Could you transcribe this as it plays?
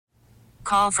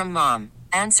call from mom.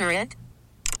 Answer it.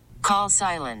 Call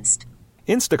silenced.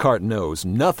 Instacart knows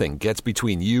nothing gets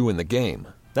between you and the game.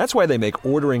 That's why they make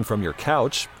ordering from your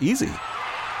couch easy.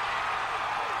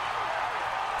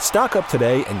 Stock up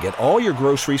today and get all your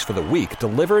groceries for the week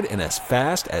delivered in as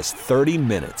fast as 30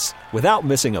 minutes without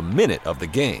missing a minute of the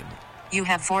game. You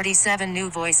have 47 new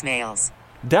voicemails.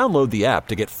 Download the app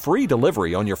to get free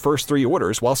delivery on your first 3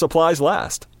 orders while supplies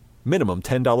last. Minimum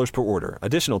 $10 per order.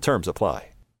 Additional terms apply.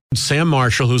 Sam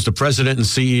Marshall, who's the president and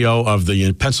CEO of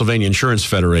the Pennsylvania Insurance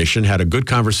Federation, had a good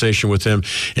conversation with him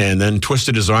and then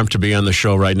twisted his arm to be on the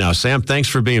show right now. Sam, thanks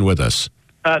for being with us.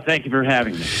 Thank you for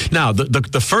having me. Now,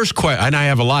 the first question, and I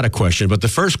have a lot of questions, but the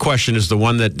first question is the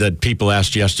one that people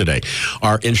asked yesterday.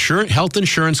 Are health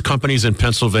insurance companies in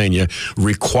Pennsylvania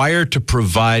required to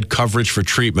provide coverage for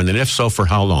treatment, and if so, for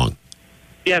how long?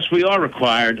 Yes, we are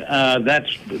required.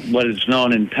 That's what is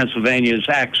known in Pennsylvania as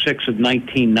Act 6 of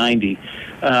 1990,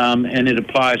 and it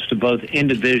applies to both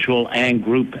individual and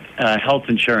group health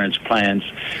insurance plans.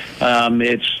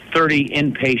 It's 30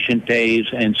 inpatient days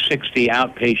and 60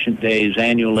 outpatient days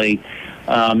annually,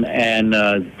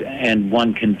 and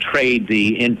one can trade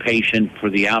the inpatient for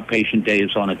the outpatient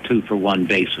days on a 2-for-1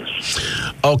 basis.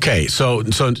 Okay, so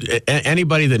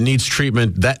anybody that needs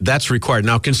treatment, that's required.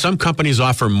 Now, can some companies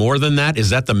offer more than that?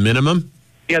 Is that the minimum?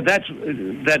 Yeah, that's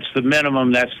the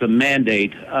minimum. That's the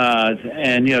mandate,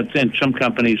 and some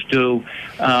companies do.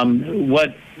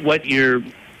 What your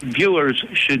viewers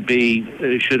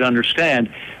should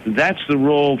understand. That's the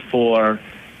rule for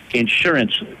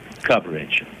insurance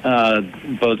coverage,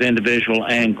 both individual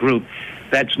and group.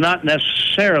 That's not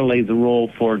necessarily the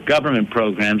rule for government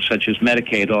programs such as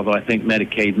Medicaid, although I think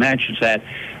Medicaid matches that.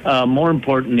 More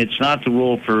important, it's not the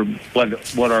rule for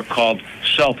what are called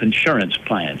self-insurance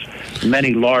plans.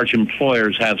 Many large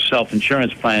employers have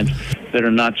self-insurance plans that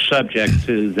are not subject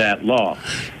to that law.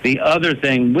 The other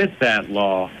thing with that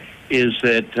law is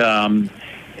that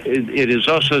it is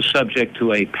also subject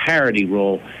to a parity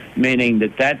rule, meaning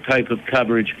that type of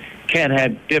coverage can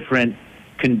have different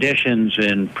conditions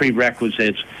and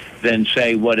prerequisites than,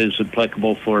 say, what is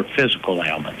applicable for physical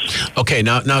ailments. Okay,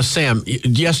 now, Sam,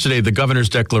 yesterday the governor's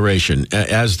declaration,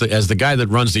 as the guy that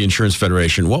runs the Insurance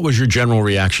Federation, what was your general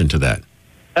reaction to that?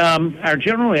 Our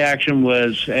general reaction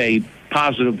was a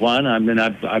positive one. I mean,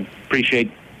 I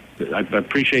appreciate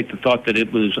the thought that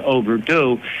it was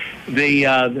overdue.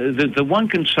 The one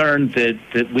concern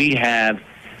that we have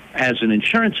as an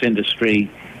insurance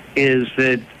industry is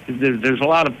that there's a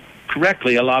lot of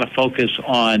focus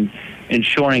on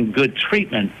ensuring good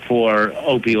treatment for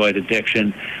opioid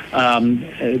addiction.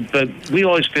 But we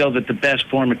always feel that the best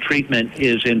form of treatment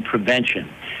is in prevention.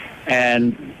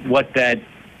 And what that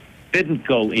didn't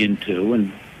go into,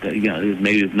 and it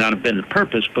may not have been the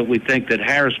purpose, but we think that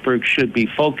Harrisburg should be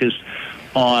focused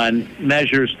on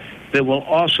measures that will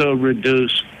also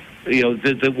reduce,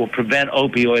 that will prevent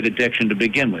opioid addiction to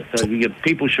begin with.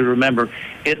 People should remember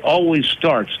it always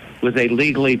starts with a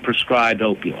legally prescribed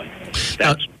opioid.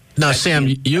 Now, Sam,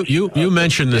 you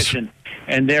mentioned this.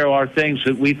 And there are things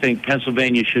that we think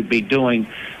Pennsylvania should be doing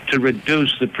to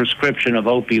reduce the prescription of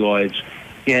opioids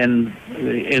in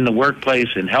the workplace,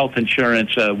 in health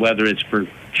insurance, whether it's for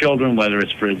children, whether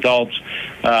it's for adults,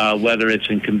 whether it's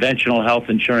in conventional health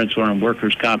insurance or in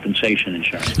workers' compensation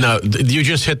insurance. Now, you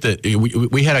just hit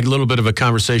we had a little bit of a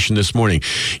conversation this morning.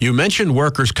 You mentioned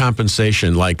workers'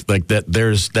 compensation, like that.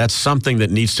 That's something that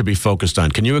needs to be focused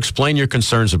on. Can you explain your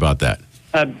concerns about that?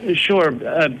 Sure.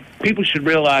 People should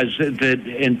realize that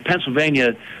in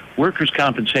Pennsylvania, workers'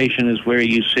 compensation is where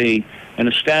you see an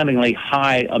astoundingly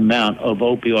high amount of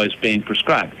opioids being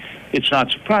prescribed. It's not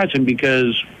surprising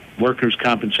because workers'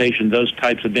 compensation, those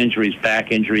types of injuries,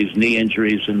 back injuries, knee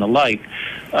injuries, and the like,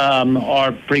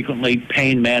 are frequently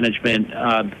pain management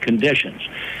conditions.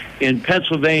 In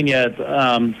Pennsylvania,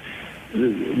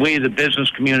 we, the business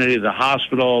community, the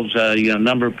hospitals, a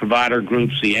number of provider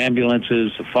groups, the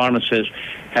ambulances, the pharmacists,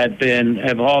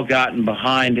 have all gotten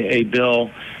behind a bill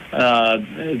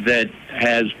that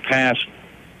has passed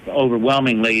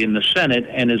overwhelmingly in the Senate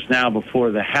and is now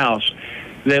before the House,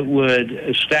 that would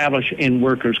establish in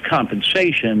workers'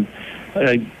 compensation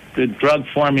the drug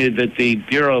formula, that the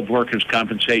Bureau of Workers'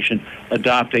 Compensation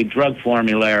adopt a drug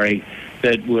formulary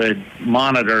that would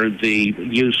monitor the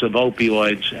use of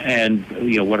opioids and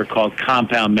what are called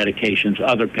compound medications,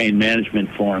 other pain management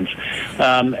forms,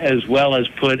 as well as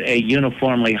put a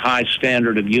uniformly high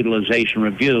standard of utilization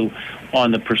review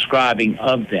on the prescribing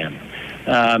of them.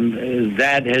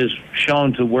 That has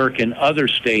shown to work in other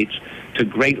states to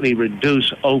greatly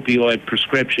reduce opioid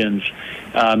prescriptions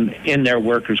in their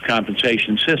workers'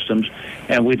 compensation systems,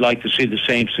 and we'd like to see the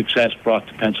same success brought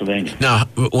to Pennsylvania. Now,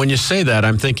 when you say that,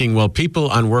 I'm thinking, well, people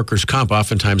on workers' comp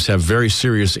oftentimes have very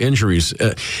serious injuries,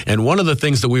 and one of the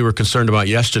things that we were concerned about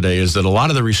yesterday is that a lot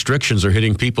of the restrictions are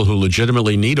hitting people who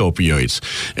legitimately need opioids,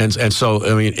 and so,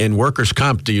 I mean, in workers'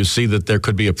 comp, do you see that there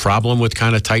could be a problem with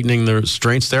kind of tightening the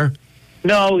restraints there?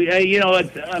 No,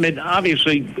 I mean,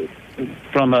 obviously,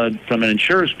 from an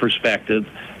insurer's perspective,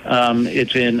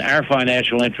 it's in our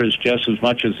financial interest just as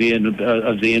much as the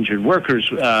injured workers'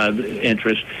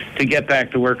 interest to get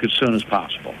back to work as soon as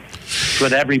possible. It's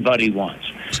what everybody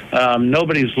wants.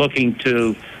 Nobody's looking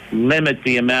to limit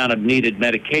the amount of needed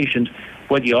medications.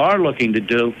 What you are looking to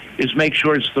do is make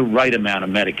sure it's the right amount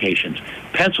of medications.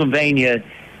 Pennsylvania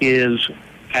is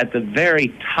at the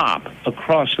very top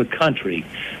across the country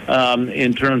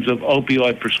in terms of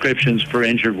opioid prescriptions for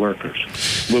injured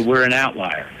workers. We're an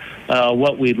outlier.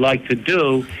 What we'd like to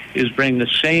do is bring the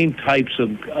same types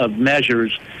of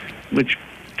measures, which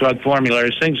drug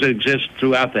formularies, things that exist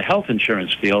throughout the health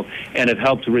insurance field and have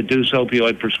helped to reduce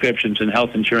opioid prescriptions in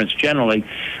health insurance generally.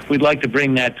 We'd like to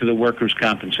bring that to the workers'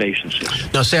 compensation system.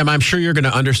 Now, Sam, I'm sure you're going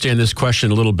to understand this question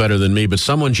a little better than me, but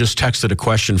someone just texted a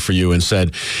question for you and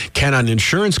said, can an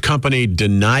insurance company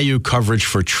deny you coverage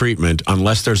for treatment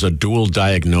unless there's a dual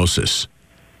diagnosis?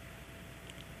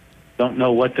 Don't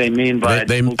know what they mean by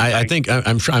I think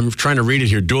I'm trying to read it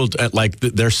here. Dual, like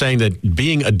they're saying that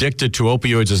being addicted to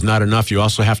opioids is not enough. You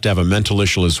also have to have a mental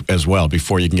issue as well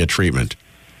before you can get treatment.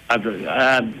 I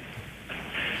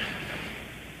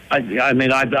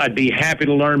mean, I'd be happy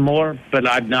to learn more, but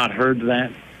I've not heard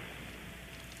that.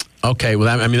 Okay,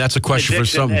 well, I mean, that's a question for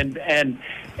some. And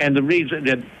the reason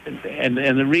that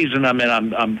and the reason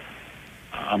I'm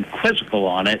quizzical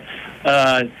on it.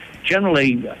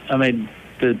 Generally, I mean,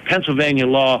 the Pennsylvania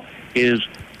law is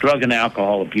drug and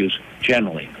alcohol abuse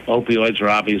generally. Opioids are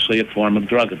obviously a form of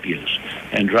drug abuse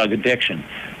and drug addiction.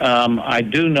 I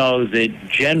do know that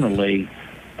generally,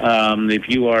 if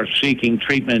you are seeking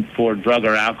treatment for drug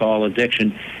or alcohol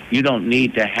addiction, you don't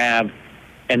need to have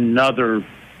another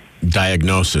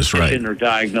diagnosis, right? Or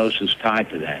diagnosis tied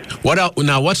to that. What else?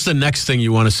 Now, what's the next thing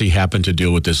you want to see happen to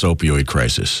deal with this opioid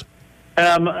crisis?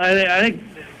 I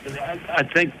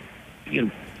think you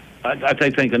know. I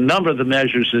think a number of the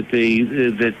measures that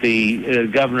the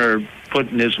governor put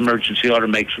in his emergency order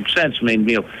make some sense. I mean,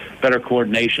 better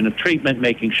coordination of treatment,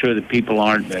 making sure that people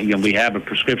aren't. We have a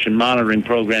prescription monitoring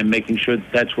program, making sure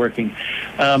that that's working.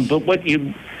 But what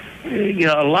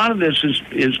a lot of this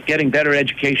is getting better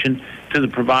education to the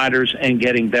providers and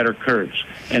getting better curves.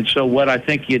 And so, what I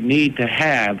think you need to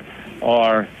have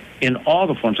are, in all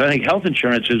the forms, I think health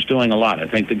insurance is doing a lot. I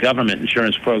think the government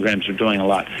insurance programs are doing a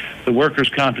lot. The workers'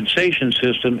 compensation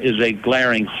system is a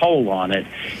glaring hole on it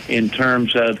in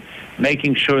terms of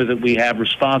making sure that we have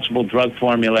responsible drug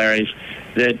formularies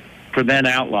that prevent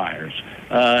outliers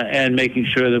and making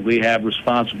sure that we have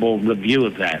responsible review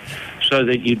of that so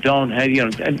that you don't have,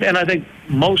 and I think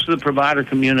most of the provider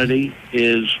community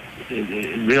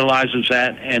realizes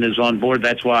that and is on board.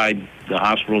 That's why the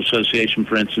Hospital Association,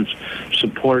 for instance,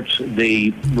 supports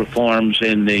the reforms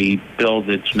in the bill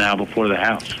that's now before the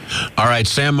House. All right,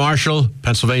 Sam Marshall,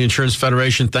 Pennsylvania Insurance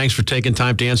Federation, thanks for taking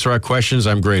time to answer our questions.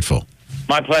 I'm grateful.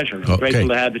 My pleasure. Okay. Grateful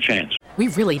to have the chance. We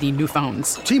really need new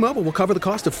phones. T-Mobile will cover the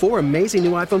cost of 4 amazing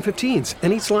new iPhone 15s,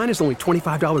 and each line is only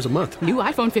 $25 a month. New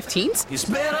iPhone 15s? It's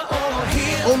better over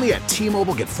here. Only at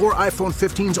T-Mobile, get 4 iPhone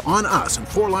 15s on us and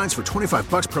 4 lines for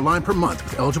 $25 per line per month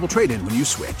with eligible trade-in when you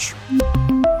switch.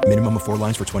 Minimum of 4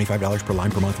 lines for $25 per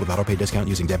line per month with autopay discount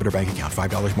using debit or bank account.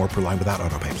 $5 more per line without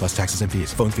autopay, plus taxes and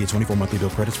fees. Phone fee at 24 monthly bill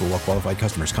credits for well-qualified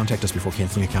customers. Contact us before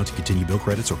canceling account to continue bill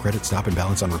credits or credit stop and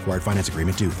balance on required finance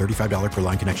agreement due. $35 per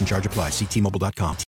line connection charge applies. See T-Mobile.com.